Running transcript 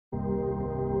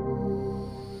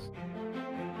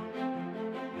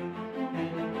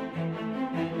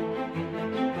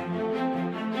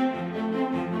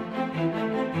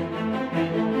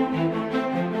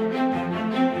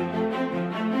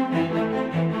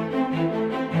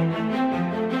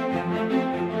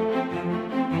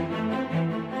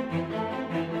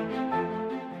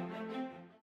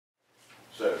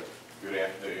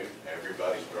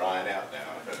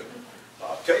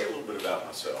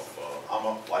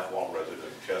lifelong resident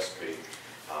of Chesapeake.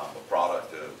 I'm a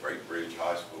product of Great Bridge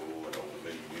High School and Old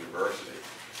Dominion University.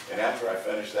 And after I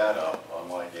finished that up,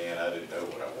 unlike Ann, I didn't know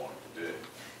what I wanted to do.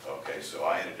 Okay, so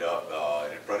I ended up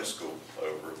in apprentice school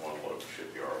over at one of the local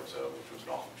shipyards, which was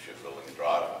Norfolk Shipbuilding and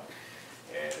Dry Dock.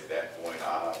 And at that point,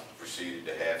 I proceeded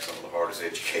to have some of the hardest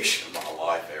education of my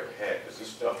life I ever had. Because this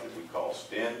stuff that we call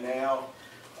STEM now,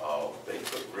 they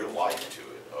put real life to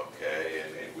it, okay?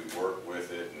 And we worked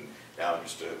with it, and now I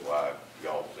understood why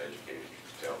y'all's educators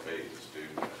used to tell me, the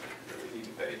students really need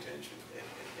to pay attention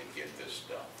and get this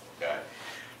stuff, okay?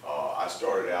 I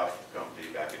started out with the company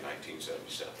back in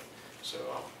 1977, so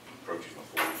I'm approaching my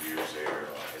 40 years there.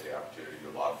 I had the opportunity to do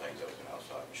a lot of things. I was an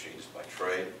outside machinist by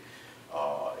trade.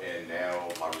 And now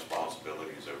my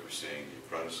responsibility is overseeing the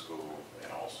apprentice school and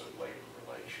also labor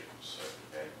relations. So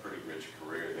I had a pretty rich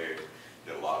career there,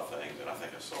 did a lot of things, and I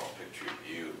think I saw a picture of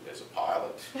you as a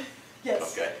pilot.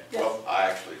 Yes. Okay. Yes. Well, I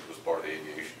actually was part of the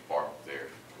aviation department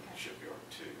there in the shipyard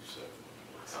too, so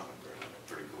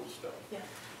pretty cool stuff. Yeah.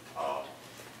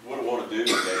 What I want to do in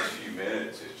the next few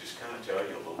minutes is just kind of tell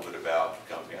you a little bit about the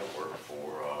company I work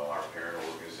for, our parent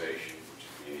organization, which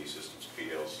is BAE Systems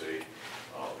PLC.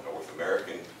 The North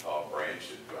American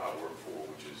branch that I work for,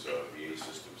 which is BAE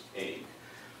Systems Inc.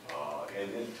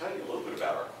 And then tell you a little bit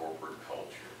about our corporate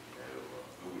culture, you know,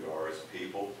 who we are as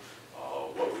people,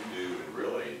 what we do, and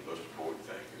really the most important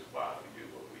thing is why we do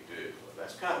what we do.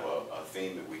 That's kind of a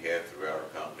theme that we have throughout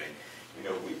our company. You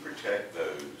know, we protect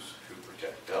those who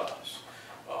protect us.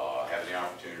 Having the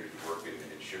opportunity to work in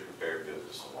ship repair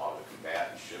business, a lot of the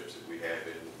combatant ships that we have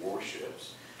in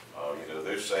warships, you know,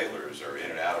 those sailors are in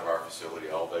and out of our facility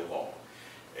all day long.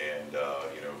 And,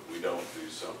 you know, if we don't do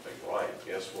something right,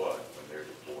 guess what? When they're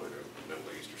deployed over the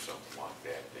Middle East or something like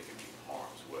that, they can be in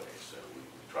harm's way. So we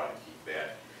try to keep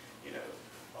that, you know,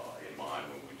 in mind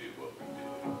when we do what we do.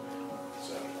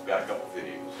 So we've got a couple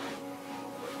videos that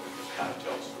kind of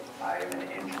tell us. I am an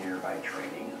engineer by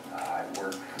training. I've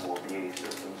worked for BAE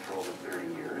Systems for over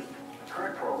 30 years. The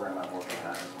current program I'm working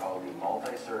on is called the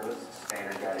Multi-Service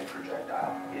Standard Guided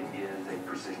Projectile. It is a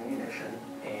precision munition,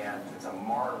 and it's a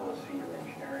marvelous feat of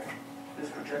engineering. This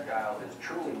projectile is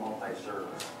truly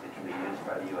multi-service. It can be used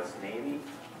by the U.S. Navy,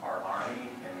 our Army,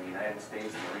 and the United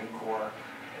States Marine Corps.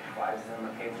 It provides them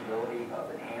a capability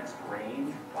of enhanced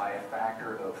range by a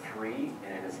factor of 3,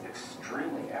 and it is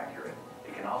extremely accurate.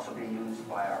 It can also be used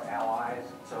by our allies,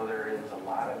 so there is a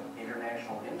lot of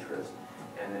international interest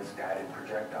in this guided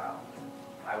projectile.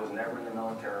 I was never in the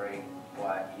military,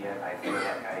 but yet I feel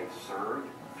like I served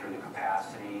through the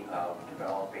capacity of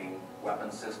developing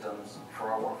weapon systems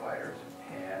for our warfighters,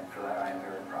 and for that I am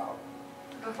very proud.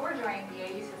 Before joining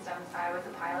BAE Systems, I was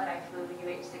a pilot. I flew the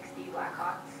UH-60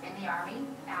 Blackhawks in the Army.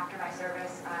 After my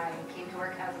service, I came to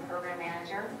work as a program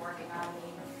manager, working on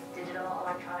the digital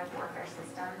electronic warfare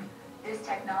system. This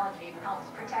technology helps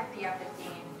protect the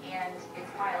F-15 and its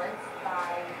pilots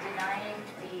by denying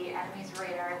the enemy's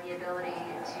radar the ability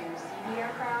to see the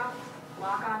aircraft,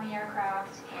 lock on the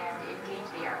aircraft, and engage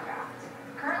the aircraft.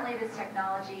 Currently, this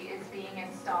technology is being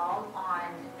installed on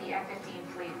the F-15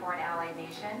 fleet for an allied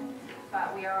nation,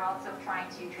 but we are also trying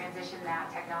to transition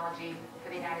that technology for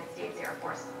the United States Air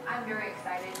Force. I'm very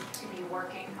excited to be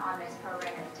working on this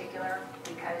program in particular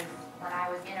because when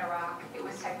I was in Iraq, it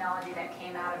was technology that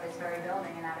came out of this very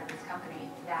building and out of this company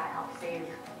that helped save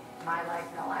my life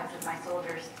and the lives of my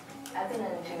soldiers. As an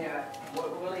engineer, what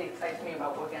really excites me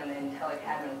about working on the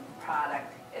IntelliCademy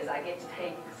product is I get to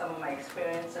take some of my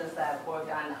experiences that I've worked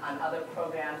on other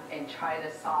programs and try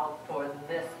to solve for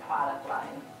this product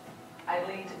line. I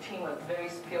lead a team of very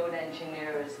skilled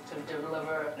engineers to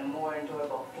deliver a more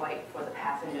enjoyable flight for the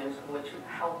passengers, which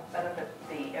help benefit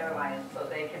the airlines so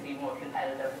they can be more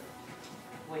competitive.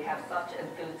 We have such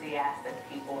enthusiastic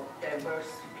people,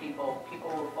 diverse people, people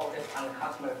who focus on the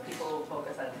customer, people who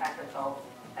focus on technical,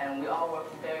 and we all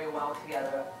work very well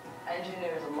together.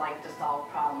 Engineers like to solve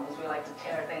problems. We like to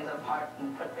tear things apart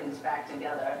and put things back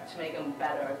together to make them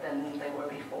better than they were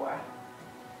before.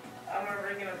 I'm a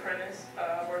rigging apprentice.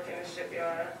 I work in the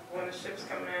shipyard. When the ships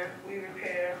come in, we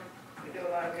repair, we do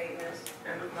a lot of maintenance,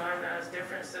 and we modernize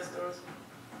different systems.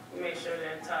 We make sure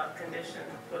they're in top condition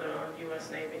for the U.S.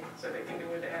 Navy so they can do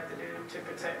what they have to do to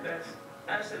protect us.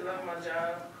 I actually love my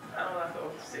job. I don't like a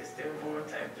sit-still, boring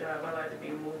type job. I like to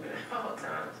be moving at all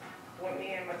times. What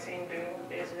me and my team do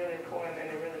is really important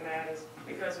and it really matters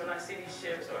because when I see these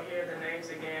ships or hear the names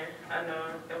again, I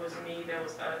know that was me, that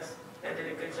was us, that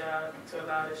did a good job to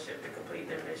allow the ship to complete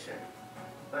their mission.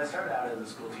 Well, I started out as a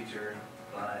school teacher,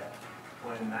 but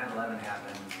when 9/11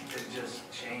 happened, it just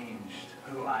changed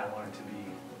who I wanted to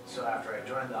be. So after I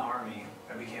joined the Army,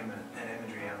 I became an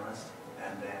imagery analyst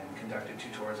and then conducted 2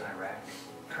 tours in Iraq.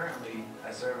 Currently,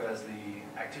 I serve as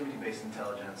the activity-based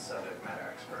intelligence subject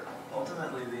matter expert.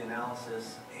 Ultimately, the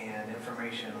analysis and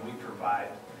information we provide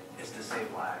is to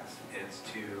save lives. It's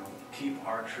to keep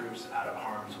our troops out of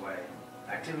harm's way.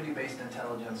 Activity-based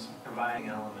intelligence providing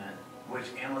an element which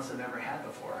analysts have never had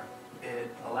before.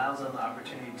 It allows them the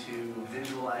opportunity to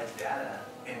visualize data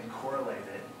and correlate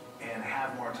it and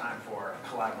have more time for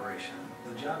collaboration.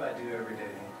 The job I do every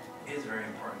day is very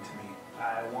important to me.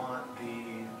 I want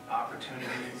the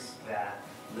opportunities that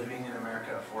living in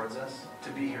America affords us to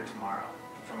be here tomorrow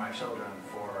for my children,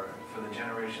 for the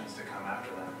generations to come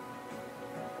after them.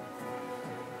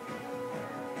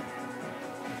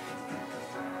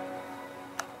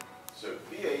 So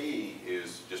BAE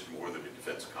is just more than a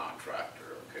defense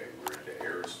contractor, okay? We're into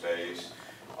aerospace,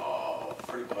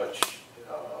 pretty much,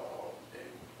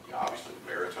 and obviously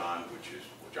maritime,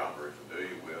 which I'm very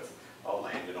familiar with,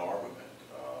 land and armament,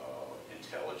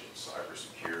 intelligence,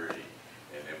 cybersecurity,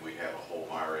 and then we have a whole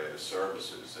myriad of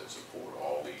services that support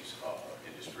all these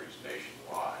industries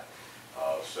nationwide.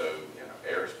 So, you know,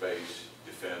 aerospace,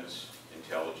 defense,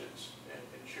 intelligence, and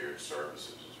shared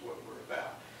services is what we're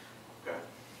about, okay?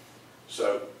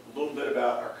 So, a little bit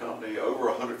about our company. Over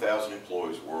 100,000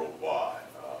 employees worldwide.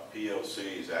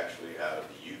 PLC is actually out of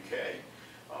the UK.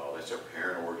 That's our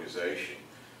parent organization.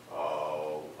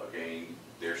 Again,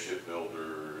 they're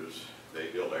shipbuilders. They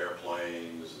build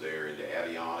airplanes. They're into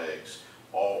avionics.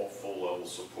 All full-level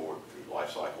support through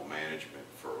life cycle management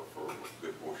for a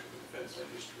good portion of the defense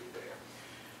industry there.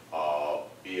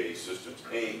 BAE Systems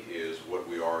Inc. is what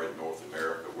we are in North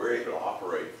America. We're able to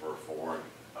operate for a foreign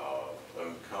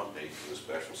owned company through a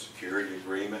special security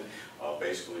agreement.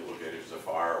 Basically look at it as a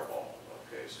firewall.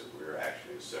 Okay, so we're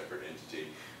actually a separate entity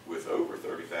with over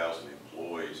 30,000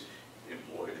 employees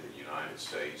employed in the United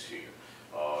States here.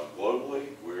 Globally,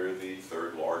 we're the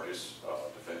third largest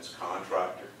defense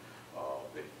contractor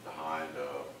behind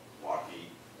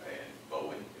Lockheed and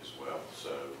Boeing as well.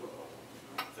 So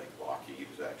I think Lockheed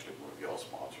is actually one of y'all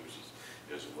sponsors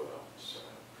as well. So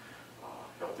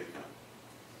healthy company.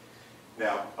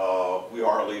 Now, we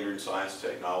are a leader in science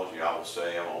and technology. I will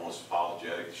say I'm almost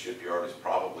apologetic. The shipyard is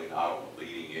probably not on the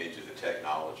leading edge of the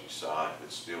technology side,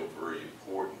 but still very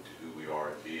important to who we are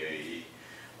at BAE.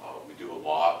 We do a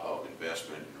lot of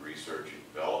investment in research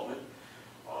and development,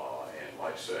 and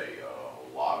like I say,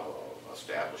 a lot of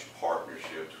established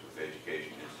partnerships with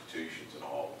education institutions and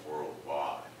all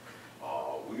worldwide.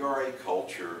 We are a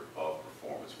culture of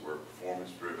performance. We're a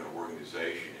performance-driven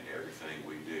organization in everything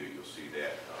we do. You'll see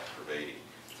that pervading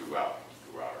throughout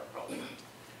our company.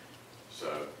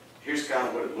 So here's kind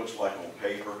of what it looks like on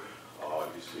paper.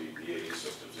 You see BAE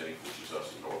Systems Inc., which is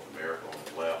us in North America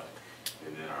on the left,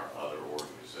 and then our other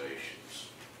organizations.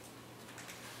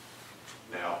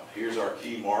 Now, here's our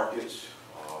key markets.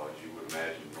 As you would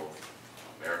imagine, North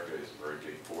America is a very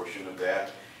big portion of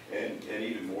that. And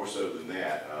even more so than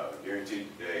that, guaranteed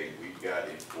today, we've got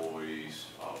employees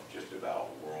just about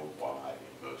worldwide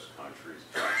in most countries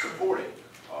supporting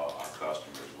our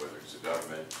customers, whether it's the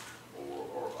government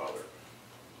or other.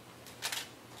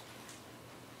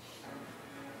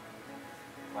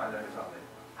 My name is Ali.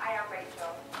 I am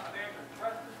Rachel. My name is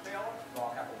Preston Taylor.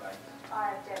 Mark Applewhite. I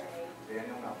am Gemini.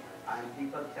 Daniel Melcher. I am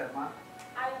Deepak Tedman.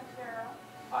 I am Cheryl.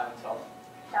 I am Tulsa.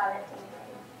 Charlotte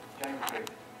Tinsley. James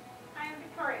Baker. I am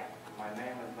Victoria. My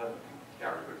name is Bud.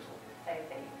 Gary Brixel.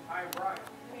 Sophie. I am Brian.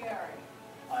 Mary.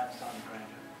 I am Sonny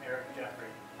Granger. Eric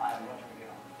Jeffrey. I am Roger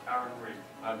McGill. Aaron Reed.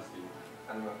 I'm Steve.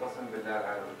 And Mutasim Bilal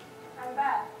Adam. I'm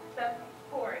Beth. Steph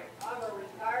Corey. I'm a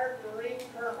retired Marine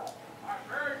colonel. I'm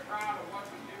very proud of what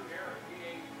we do here at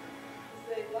BAE.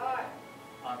 Save lives.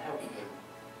 I'm helping you.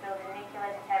 Building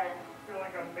nuclear deterrence. Feel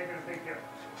like I'm making a big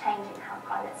difference. Changing how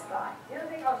pilots fly.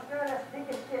 Using Australia's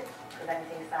biggest ship.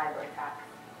 Preventing cyber attacks.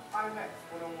 IMEX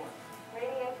 101.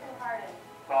 Radiation hardened.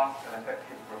 Fast and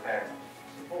effective preparedness.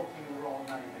 Supporting the Royal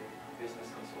Navy. Business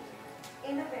consulting.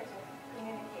 Innovative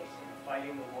communication.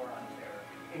 Fighting the war on terror.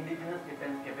 Indigenous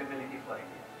defense capability flight.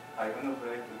 I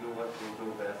innovate to do what we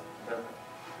do best.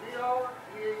 We are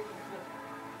BAE Systems.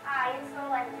 I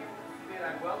install engines. Did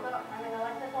I well done? I'm an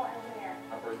electrical engineer.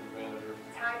 Operations manager.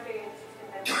 Time variance system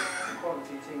engineer.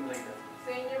 Quality team leader.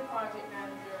 Senior project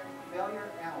manager. Failure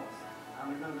analyst.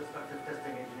 I'm a non-destructive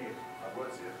testing engineer. I've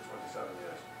worked here for 27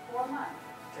 years. 4 months.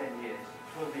 10 years.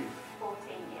 12 years.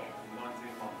 14 years.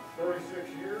 19 months.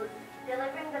 36 years.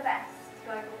 Delivering the best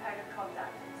global code of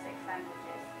conduct in 6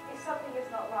 languages. If something is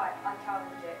not right, I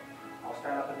challenge it. I'll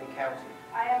stand up and be counted.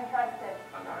 I am trusted.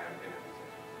 And I am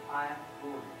innovative. I am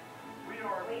good. We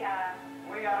are. We are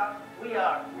We are. We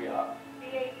are. We are.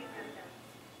 BAE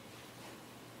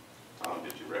Systems.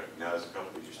 Did you recognize a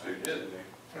couple of your students in there?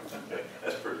 Okay,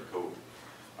 that's pretty cool.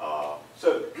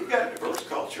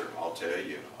 tell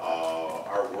you.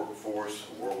 Our workforce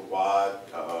worldwide,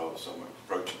 somewhere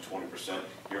approaching 20%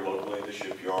 here locally in the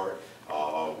shipyard.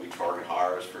 We target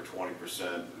hires for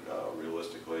 20%.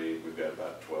 Realistically, we've got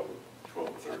about 12 to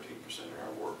 13% of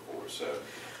our workforce.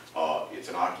 So it's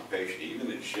an occupation,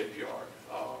 even in the shipyard,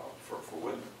 for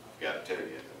women. I've got to tell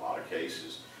you, in a lot of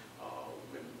cases,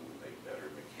 women make better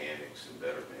mechanics and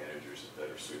better managers and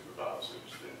better supervisors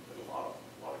than a lot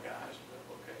of guys.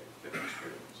 But okay, different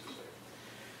experiences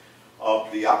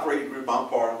there. The operating group I'm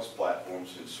part of is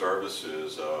Platforms and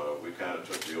Services. We kind of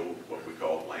took the old, what we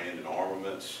call land and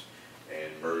armaments, and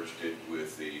merged it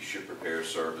with the ship repair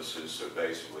services. So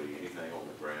basically, anything on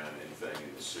the ground, anything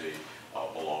in the sea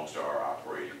belongs to our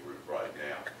operating group right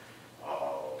now.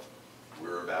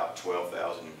 We're about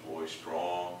 12,000 employees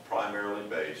strong, primarily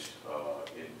based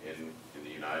in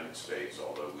the United States,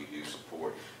 although we do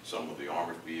support some of the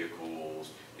armored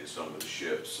vehicles in some of the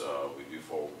ships. We do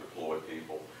forward deploy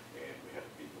people, and we have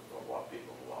a lot of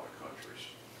people in a lot of countries.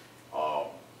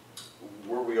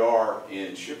 Where we are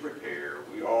in ship repair,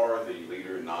 we are the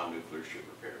leader in non-nuclear ship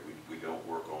repair. We don't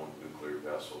work on nuclear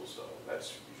vessels.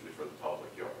 That's usually for the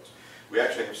public yards. We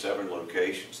actually have 7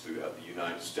 locations throughout the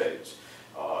United States.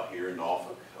 Here in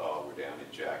Norfolk, we're down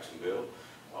in Jacksonville,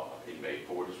 in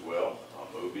Mayport as well,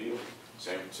 Mobile,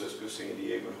 San Francisco, San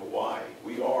Diego, and Hawaii.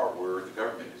 We are where the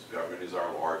government is. The government is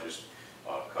our largest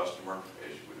customer,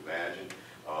 as you would imagine.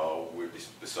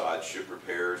 Besides ship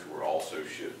repairs, we're also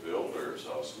ship builders,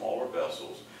 smaller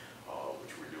vessels,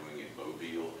 which we're doing in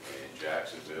Mobile and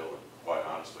Jacksonville. And quite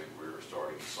honestly, we're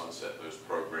starting to sunset those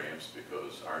programs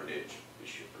because our niche is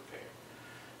ship repair.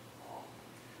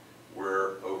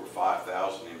 We're over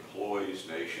 5,000 employees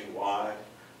nationwide.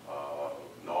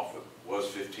 Norfolk was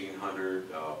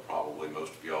 1,500. Probably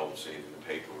most of y'all have seen in the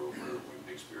paper where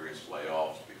we've experienced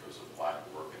layoffs because of the lack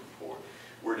of work in the port.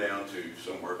 We're down to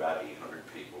somewhere about 800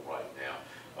 people right now.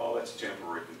 That's a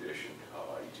temporary condition.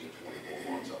 18,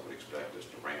 24 months, I would expect us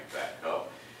to ramp back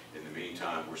up. In the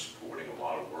meantime, we're supporting a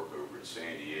lot of work over in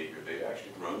San Diego. They've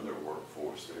actually grown their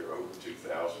workforce. They're over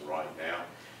 2,000 right now,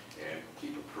 and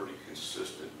keep a pretty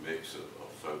consistent mix of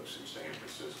folks in San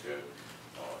Francisco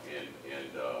and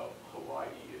Hawaii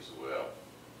as well.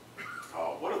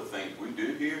 One of the things we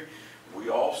do here, we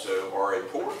also are a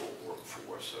portable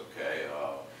workforce, okay?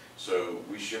 So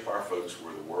we ship our folks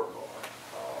where the work are.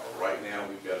 Right now,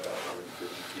 we've got about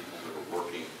 150 people that are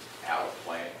working out of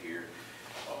plant here.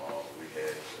 We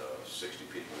had 60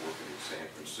 people working in San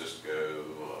Francisco,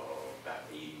 about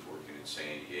 80 working in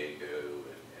San Diego,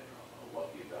 and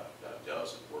lucky about a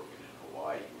dozen working in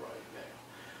Hawaii right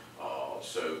now.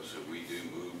 So we do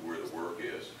move where the work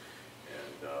is.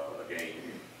 And again,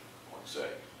 like I say,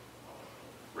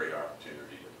 great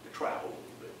opportunity to travel a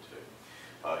little bit too.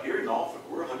 Here in Norfolk,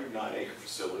 we're a 109-acre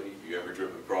facility. If you ever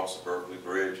driven across the Berkeley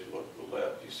Bridge, look to the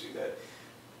left, you see that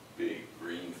big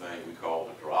green thing we call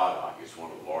the dry dock. It's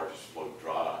one of the largest float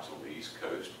dry docks on the East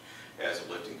Coast. It has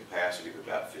a lifting capacity of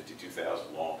about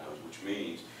 52,000 long tons, which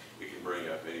means it can bring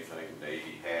up anything the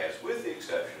Navy has, with the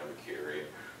exception of a carrier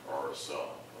or a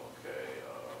sub. Okay,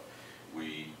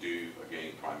 we do,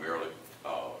 again, primarily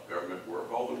government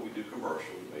work, although we do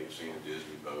commercial. You may have seen a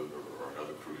Disney boat or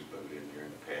another cruise boat in there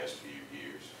in the past few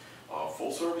years.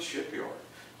 Full service shipyard.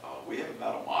 We have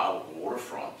about a mile of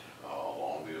waterfront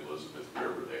along the Elizabeth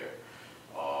River there.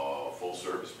 Full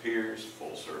service piers,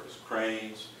 full service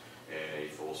cranes, and a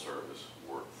full service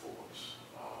workforce.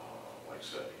 Like I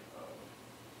say,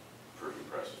 pretty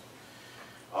impressive.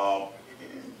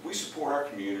 We support our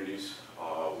communities.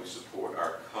 We support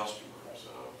our customers,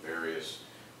 various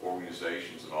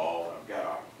organizations and all. I've got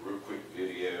a real quick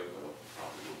video,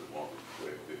 probably a little bit longer than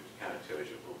quick, but it kind of tells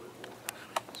you a little bit more about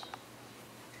things.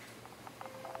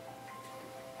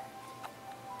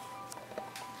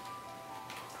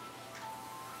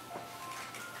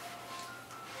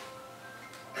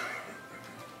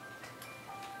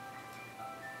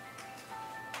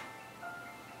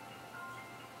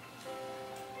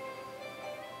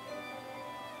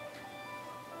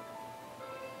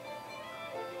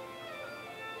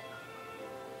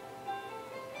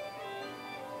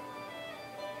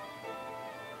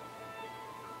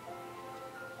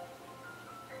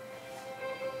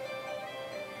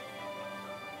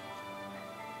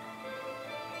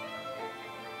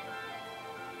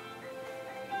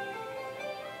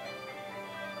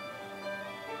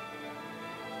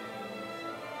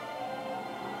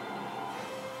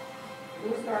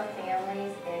 Blue Star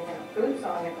Families is a boots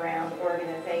on the ground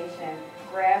organization,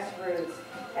 grassroots,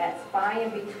 that's by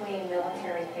and between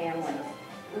military families.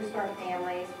 Blue Star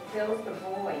Families fills the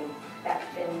void that's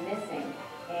been missing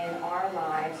in our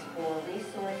lives for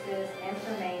resources,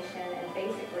 information, and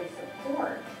basically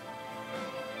support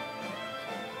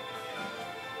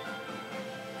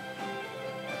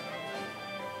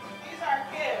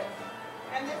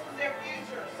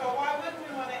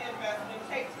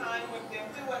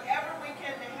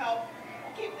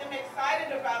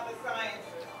about the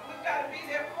sciences. We've got to be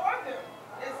there for them.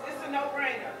 It's a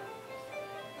no-brainer.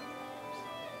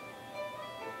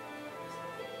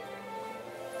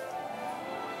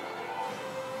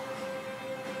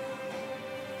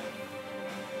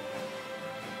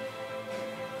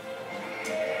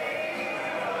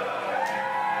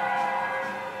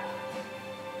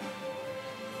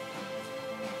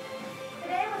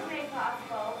 Today was made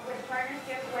possible with a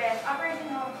partnership with Operation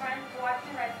Homefront,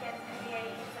 Washington Redskins, and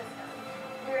BAE Systems.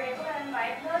 We were able to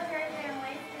invite military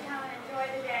families to come and enjoy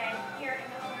the day here in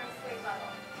the owner's suite level.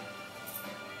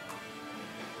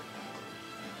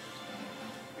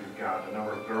 You've got a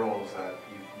number of girls that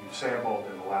you've sampled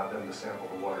and allowed them to sample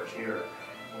the waters here.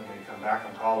 When they come back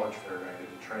from college, they're ready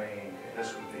to train.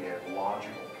 This would be a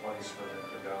logical place for them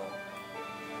to go.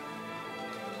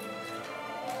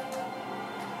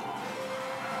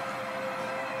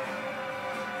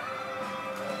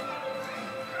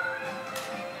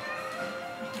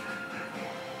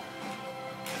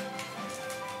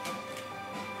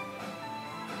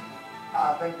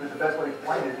 I think that the best way to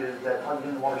explain it is that Plugging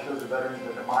in the Water shows the veterans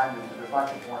that the mind is the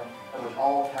reflection point at which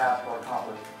all tasks are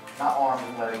accomplished, not arms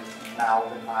and legs,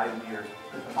 mouths and eyes and ears,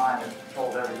 because the mind that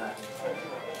controls everything.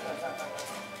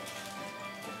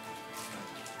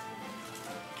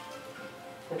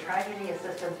 The Tragedy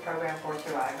Assistance Program for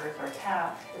Survivors, or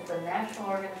TEP, is a national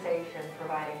organization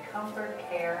providing comfort,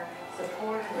 care,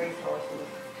 support, and resources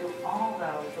to all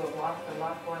those who have lost a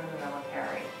loved one in the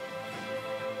military.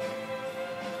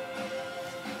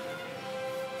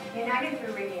 United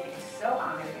Through Reading is so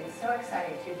honored and so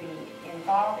excited to be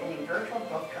involved in a virtual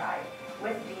book drive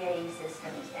with BAE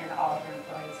Systems and all of their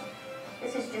employees.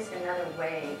 This is just another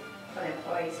way for the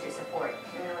employees to support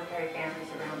the military families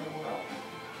around the world.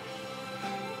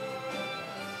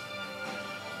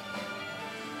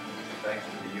 Thanks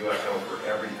to the USO for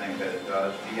everything that it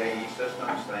does. BAE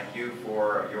Systems, thank you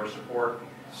for your support.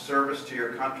 Service to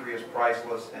your country is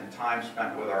priceless, and time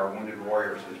spent with our wounded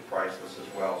warriors is priceless as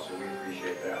well, so we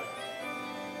appreciate that.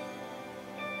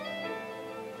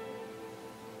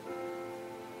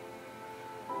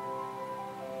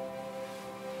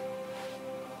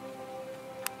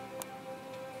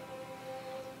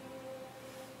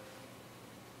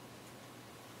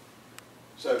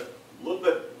 So, a little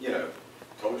bit,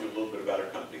 told you a little bit about our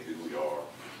company, who we are,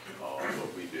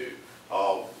 what we do.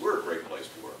 We're a great place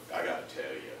to work, I got to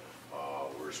tell you.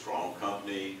 We're a strong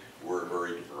company, we're a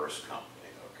very diverse company,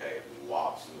 okay?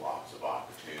 Lots and lots of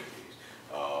opportunities.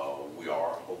 We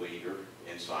are a leader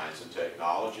in science and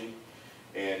technology,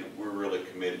 and we're really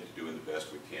committed to doing the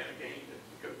best we can again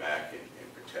to go back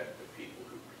and protect the people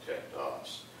who protect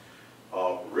us.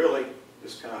 Really,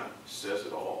 this kind of says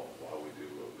it all, why we do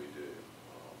what we do.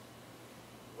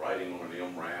 Riding on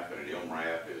an MRAP, and an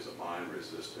MRAP is a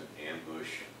mine-resistant,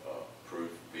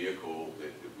 ambush-proof vehicle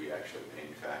that we actually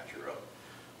manufacture up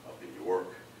in York,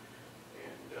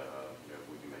 and if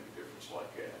we can make a difference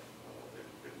like that,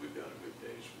 then we've done a good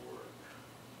day's work.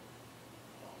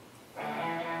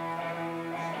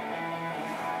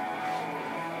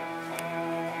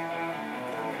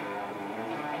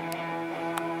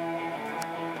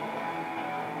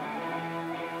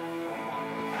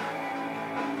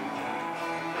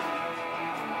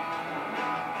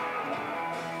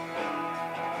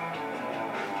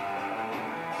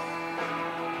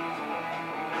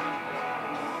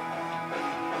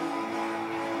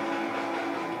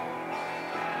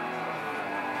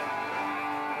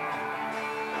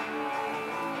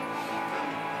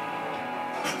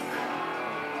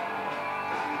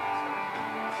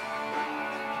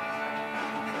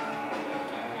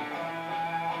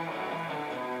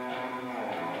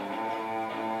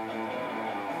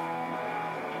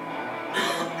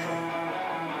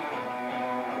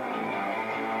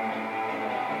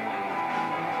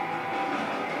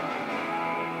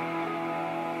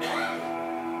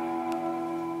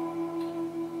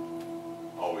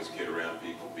 Kid around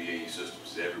people, BAE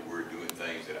Systems is everywhere doing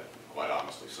things that, quite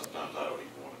honestly, sometimes I don't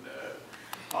even want to know.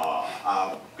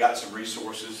 I've got some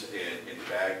resources in the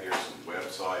bag. There's some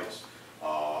websites.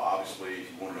 Obviously,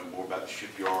 if you want to know more about the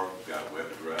shipyard, we've got a web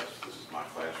address. This is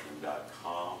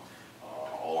myclassroom.com.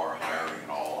 All our hiring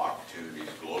and all opportunities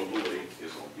globally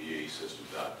is on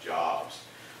baesystems.jobs.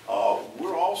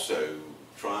 We're also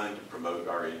trying to promote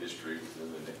our industry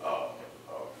within the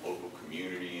local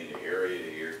community and the area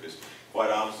here, because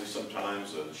quite honestly,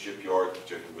 sometimes the shipyard,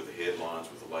 particularly with the headlines,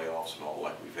 with the layoffs and all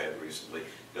like we've had recently,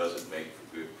 doesn't make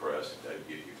for good press. It doesn't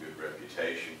give you a good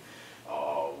reputation.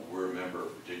 We're a member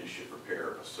of Virginia Ship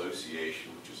Repair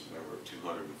Association, which is a member of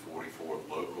 244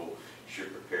 local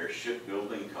ship repair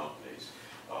shipbuilding companies.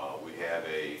 We have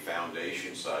a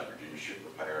foundation side, Virginia Ship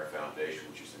Repair Foundation,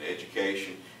 which is an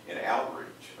education and outreach.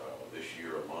 This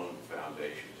year alone, the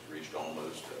foundation has reached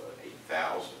almost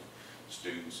 8,000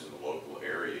 students in the local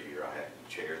area here. I happen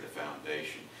to chair the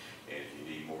foundation, and if you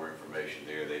need more information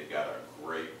there, they've got a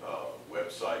great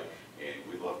website, and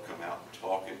we'd love to come out and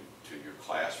talk to your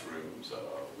classrooms.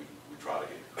 We try to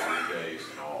get career days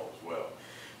and all as well.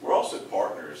 We're also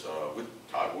partners with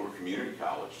Tidewater Community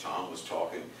College. Tom was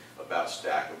talking about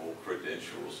stackable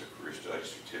credentials, a career study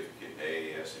certificate,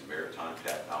 AAS in maritime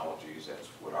technologies. That's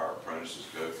what our apprentices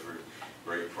go through.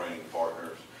 Great training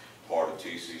partners. Part of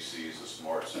TCC is the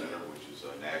Smart Center, which is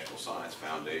a National Science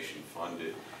Foundation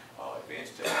funded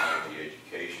Advanced Technology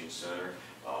Education Center.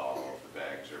 The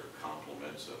bags are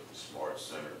complements of the Smart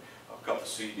Center. A couple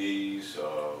CDs,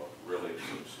 really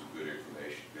some good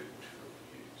information, good material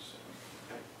to use. So,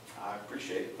 okay. I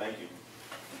appreciate it. Thank you.